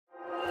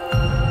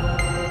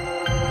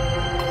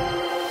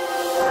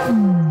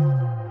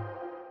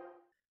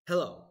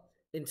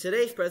In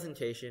today's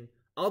presentation,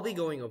 I'll be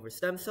going over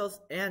stem cells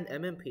and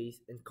MMPs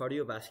in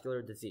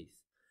cardiovascular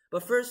disease.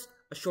 But first,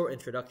 a short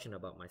introduction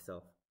about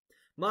myself.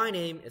 My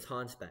name is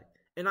Hanz Baek,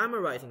 and I'm a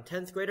rising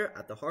 10th grader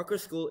at the Harker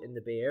School in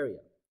the Bay Area.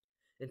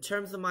 In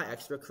terms of my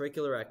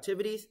extracurricular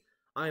activities,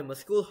 I am a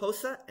school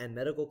HOSA and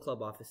medical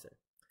club officer.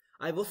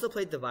 I've also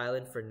played the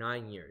violin for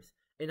 9 years,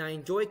 and I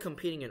enjoy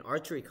competing in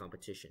archery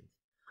competitions.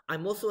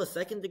 I'm also a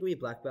second-degree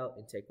black belt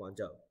in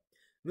Taekwondo.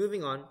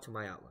 Moving on to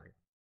my outline.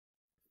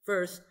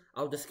 First,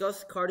 I'll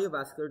discuss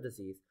cardiovascular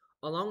disease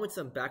along with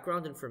some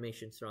background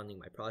information surrounding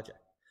my project.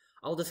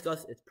 I'll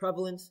discuss its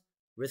prevalence,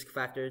 risk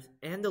factors,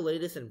 and the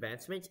latest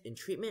advancements in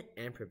treatment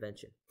and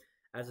prevention.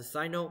 As a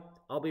side note,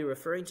 I'll be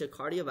referring to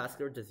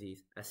cardiovascular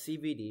disease as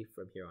CVD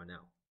from here on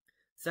out.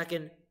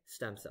 Second,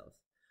 stem cells.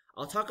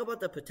 I'll talk about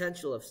the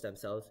potential of stem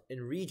cells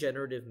in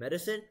regenerative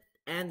medicine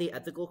and the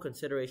ethical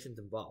considerations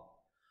involved.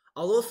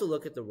 I'll also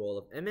look at the role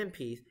of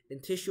MMPs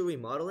in tissue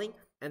remodeling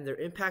and their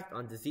impact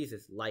on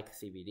diseases like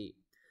CVD.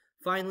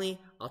 Finally,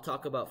 I'll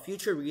talk about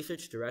future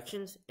research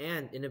directions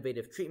and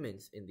innovative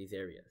treatments in these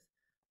areas.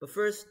 But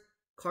first,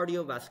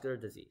 cardiovascular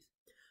disease.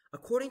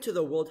 According to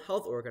the World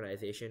Health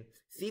Organization,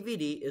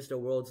 CVD is the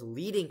world's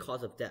leading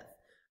cause of death,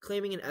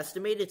 claiming an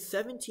estimated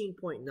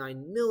 17.9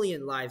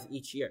 million lives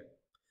each year.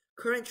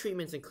 Current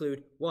treatments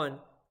include 1.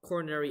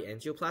 Coronary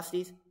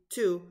angioplasties,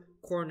 2.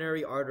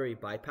 Coronary artery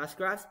bypass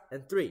grafts,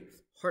 and 3.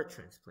 Heart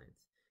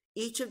transplants.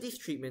 Each of these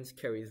treatments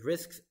carries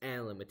risks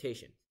and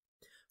limitations.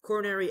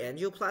 Coronary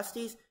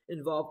angioplasties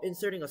involve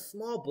inserting a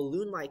small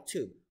balloon-like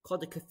tube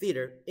called a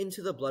catheter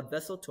into the blood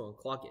vessel to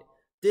unclog it.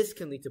 This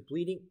can lead to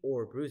bleeding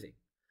or bruising.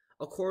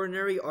 A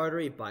coronary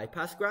artery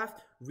bypass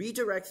graft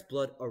redirects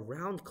blood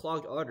around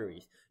clogged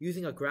arteries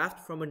using a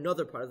graft from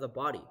another part of the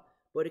body,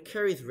 but it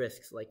carries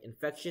risks like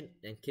infection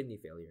and kidney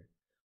failure.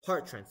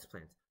 Heart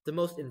transplants, the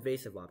most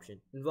invasive option,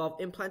 involve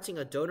implanting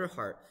a donor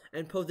heart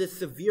and poses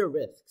severe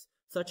risks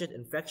such as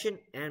infection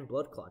and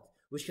blood clots,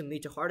 which can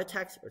lead to heart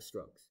attacks or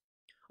strokes.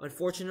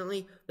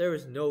 Unfortunately, there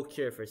is no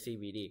cure for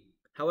CVD.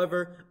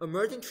 However,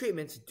 emerging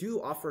treatments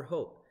do offer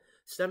hope.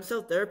 Stem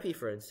cell therapy,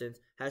 for instance,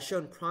 has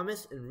shown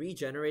promise in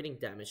regenerating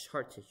damaged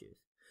heart tissues.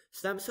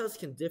 Stem cells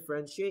can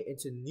differentiate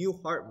into new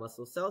heart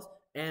muscle cells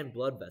and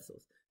blood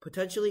vessels,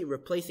 potentially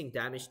replacing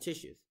damaged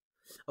tissues.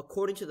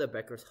 According to the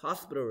Becker's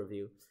Hospital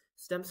Review,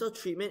 stem cell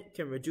treatment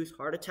can reduce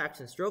heart attacks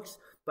and strokes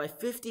by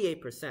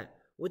 58%,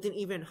 with an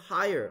even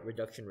higher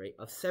reduction rate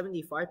of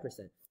 75%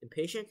 in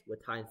patients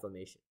with high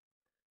inflammation.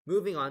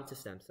 Moving on to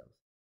stem cells.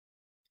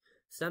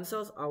 Stem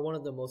cells are one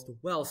of the most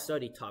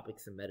well-studied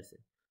topics in medicine.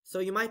 So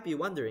you might be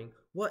wondering,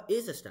 what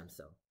is a stem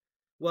cell?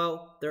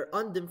 Well, they're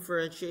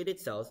undifferentiated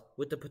cells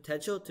with the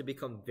potential to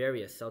become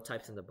various cell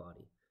types in the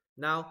body.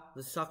 Now,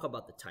 let's talk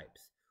about the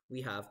types.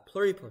 We have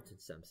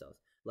pluripotent stem cells,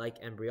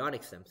 like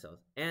embryonic stem cells,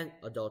 and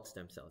adult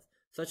stem cells,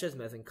 such as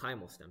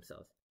mesenchymal stem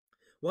cells.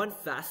 One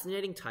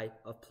fascinating type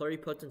of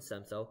pluripotent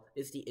stem cell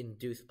is the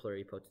induced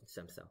pluripotent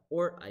stem cell,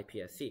 or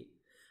iPSC.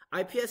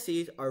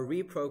 iPSCs are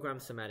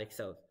reprogrammed somatic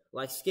cells,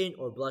 like skin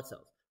or blood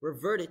cells,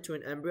 reverted to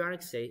an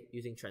embryonic state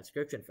using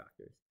transcription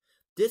factors.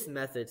 This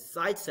method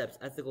sidesteps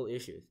ethical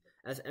issues,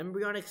 as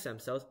embryonic stem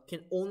cells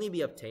can only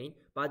be obtained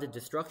by the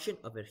destruction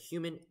of a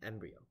human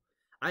embryo.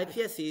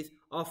 iPSCs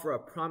offer a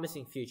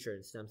promising future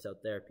in stem cell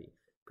therapy,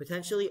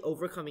 potentially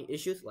overcoming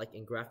issues like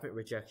engraftment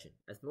rejection,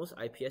 as most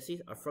iPSCs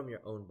are from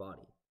your own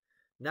body.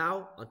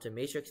 Now, onto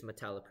matrix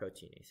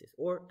metalloproteinases,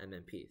 or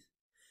MMPs.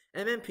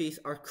 MMPs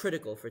are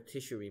critical for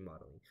tissue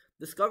remodeling.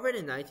 Discovered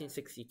in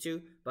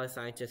 1962 by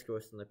scientist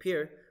Gross and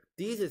Lapierre,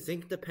 these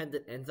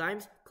zinc-dependent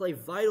enzymes play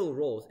vital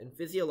roles in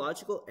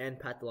physiological and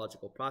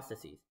pathological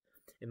processes.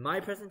 In my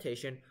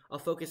presentation, I'll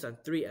focus on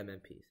 3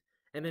 MMPs,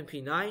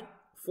 MMP 9,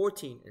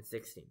 14, and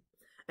 16.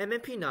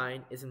 MMP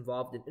 9 is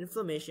involved in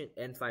inflammation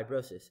and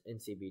fibrosis in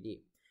CVD.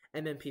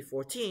 MMP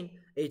 14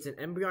 aids in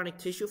embryonic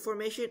tissue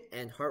formation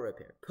and heart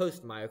repair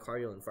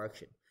post-myocardial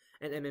infarction.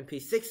 And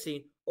MMP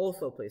 16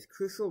 also plays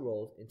crucial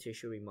roles in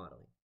tissue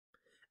remodeling.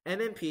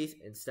 MMPs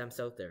in stem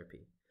cell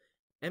therapy.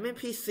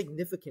 MMPs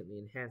significantly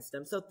enhance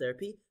stem cell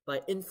therapy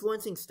by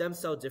influencing stem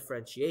cell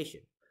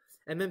differentiation.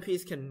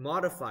 MMPs can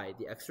modify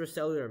the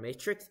extracellular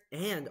matrix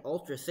and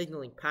alter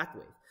signaling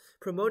pathways,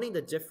 promoting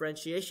the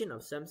differentiation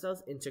of stem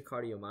cells into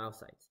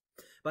cardiomyocytes.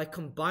 By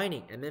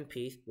combining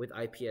MMPs with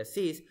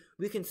iPSCs,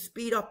 we can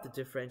speed up the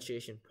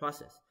differentiation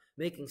process,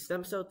 making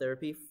stem cell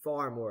therapy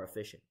far more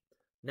efficient.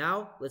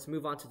 Now, let's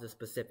move on to the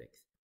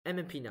specifics.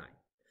 MMP 9.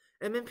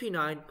 MMP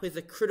 9 plays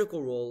a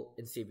critical role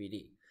in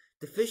CVD.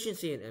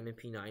 Deficiency in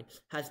MMP 9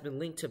 has been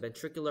linked to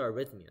ventricular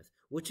arrhythmias,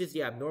 which is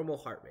the abnormal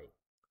heart rate.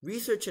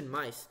 Research in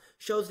mice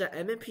shows that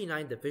MMP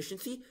 9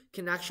 deficiency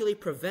can actually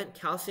prevent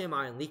calcium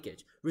ion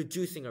leakage,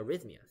 reducing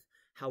arrhythmias.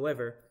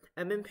 However,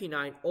 MMP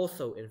 9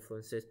 also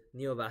influences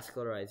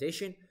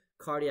neovascularization,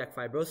 cardiac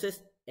fibrosis,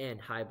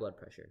 and high blood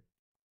pressure.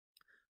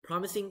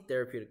 Promising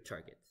therapeutic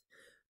targets.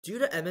 Due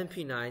to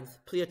MMP 9's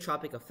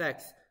pleiotropic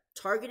effects,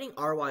 targeting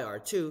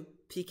RYR2,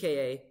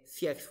 pKa,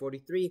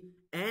 CX43,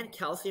 and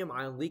calcium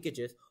ion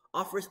leakages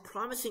offers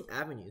promising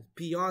avenues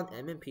beyond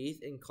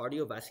MMPs in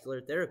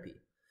cardiovascular therapy.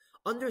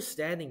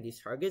 Understanding these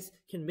targets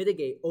can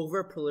mitigate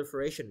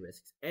overproliferation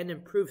risks and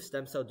improve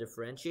stem cell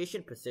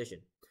differentiation precision.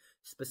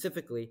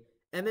 Specifically,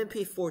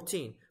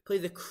 MMP-14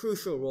 plays a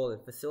crucial role in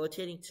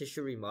facilitating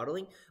tissue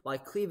remodeling by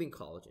cleaving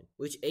collagen,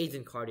 which aids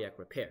in cardiac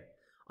repair.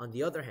 On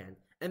the other hand,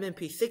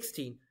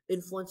 MMP-16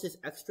 influences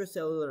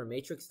extracellular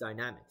matrix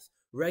dynamics,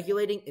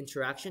 regulating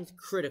interactions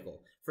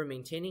critical for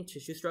maintaining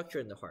tissue structure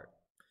in the heart.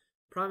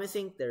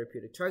 Promising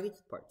therapeutic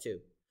targets, Part 2.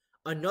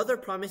 Another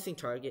promising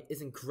target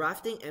is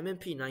engrafting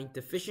MMP9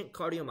 deficient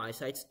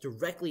cardiomyocytes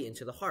directly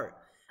into the heart,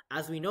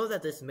 as we know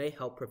that this may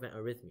help prevent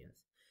arrhythmias.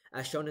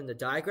 As shown in the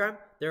diagram,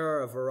 there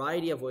are a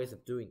variety of ways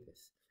of doing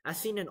this. As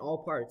seen in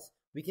all parts,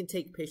 we can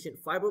take patient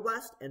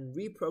fibroblasts and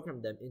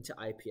reprogram them into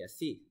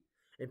iPSCs.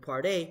 In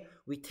Part A,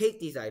 we take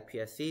these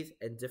iPSCs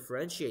and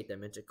differentiate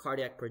them into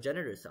cardiac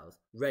progenitor cells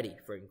ready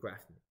for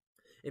engraftment.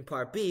 In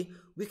Part B,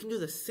 we can do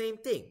the same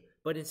thing,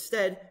 but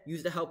instead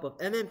use the help of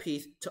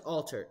MMPs to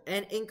alter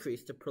and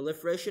increase the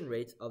proliferation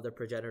rates of the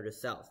progenitor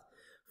cells.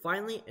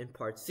 Finally, in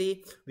Part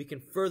C, we can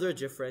further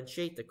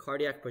differentiate the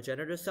cardiac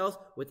progenitor cells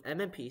with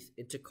MMPs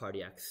into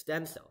cardiac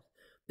stem cells.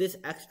 This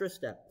extra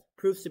step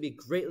proves to be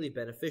greatly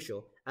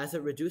beneficial as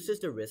it reduces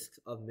the risks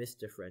of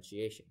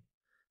misdifferentiation.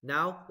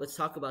 Now, let's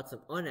talk about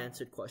some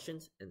unanswered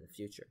questions in the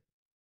future.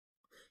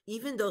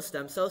 Even though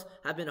stem cells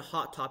have been a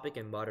hot topic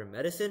in modern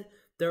medicine,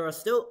 there are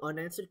still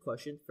unanswered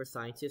questions for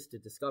scientists to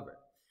discover.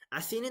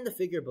 As seen in the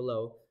figure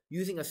below,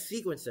 using a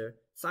sequencer,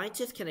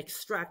 scientists can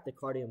extract the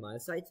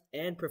cardiomyocytes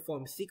and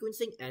perform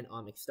sequencing and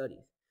omics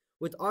studies.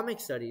 With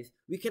omics studies,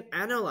 we can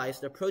analyze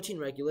the protein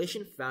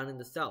regulation found in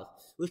the cells,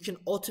 which can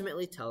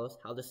ultimately tell us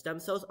how the stem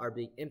cells are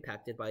being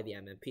impacted by the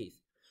MMPs.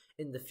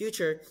 In the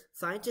future,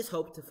 scientists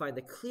hope to find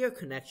a clear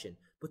connection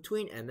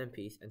between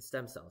MMPs and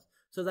stem cells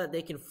so that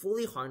they can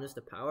fully harness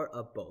the power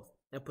of both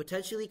and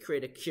potentially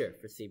create a cure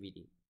for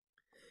CVD.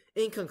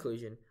 In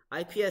conclusion,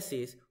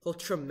 iPSCs hold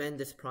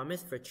tremendous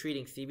promise for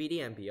treating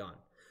CVD and beyond.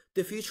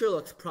 The future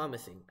looks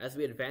promising as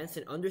we advance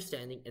in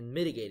understanding and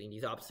mitigating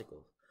these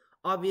obstacles.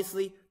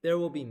 Obviously, there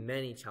will be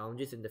many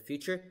challenges in the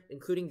future,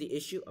 including the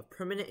issue of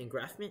permanent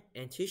engraftment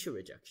and tissue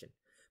rejection.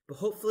 But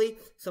hopefully,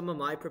 some of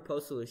my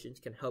proposed solutions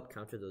can help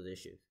counter those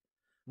issues.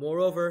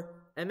 Moreover,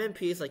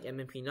 MMPs like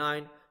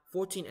MMP9,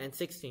 14, and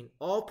 16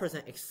 all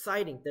present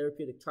exciting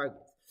therapeutic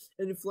targets,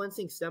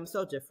 influencing stem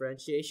cell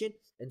differentiation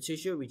and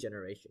tissue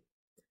regeneration.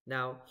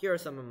 Now, here are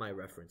some of my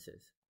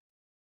references.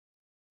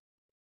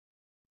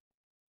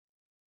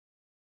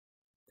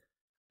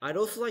 I'd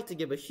also like to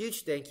give a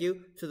huge thank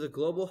you to the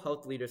Global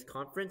Health Leaders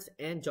Conference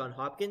and Johns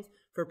Hopkins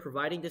for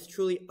providing this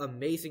truly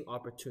amazing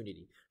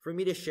opportunity for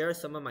me to share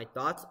some of my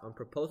thoughts on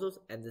proposals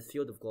and this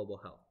field of global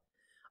health.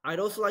 I'd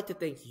also like to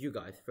thank you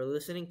guys for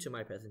listening to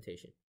my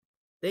presentation.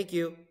 Thank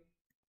you.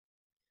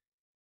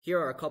 Here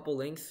are a couple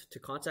links to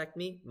contact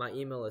me. My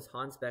email is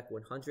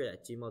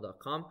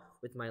hansbeck100@gmail.com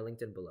with my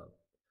LinkedIn below.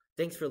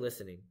 Thanks for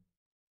listening.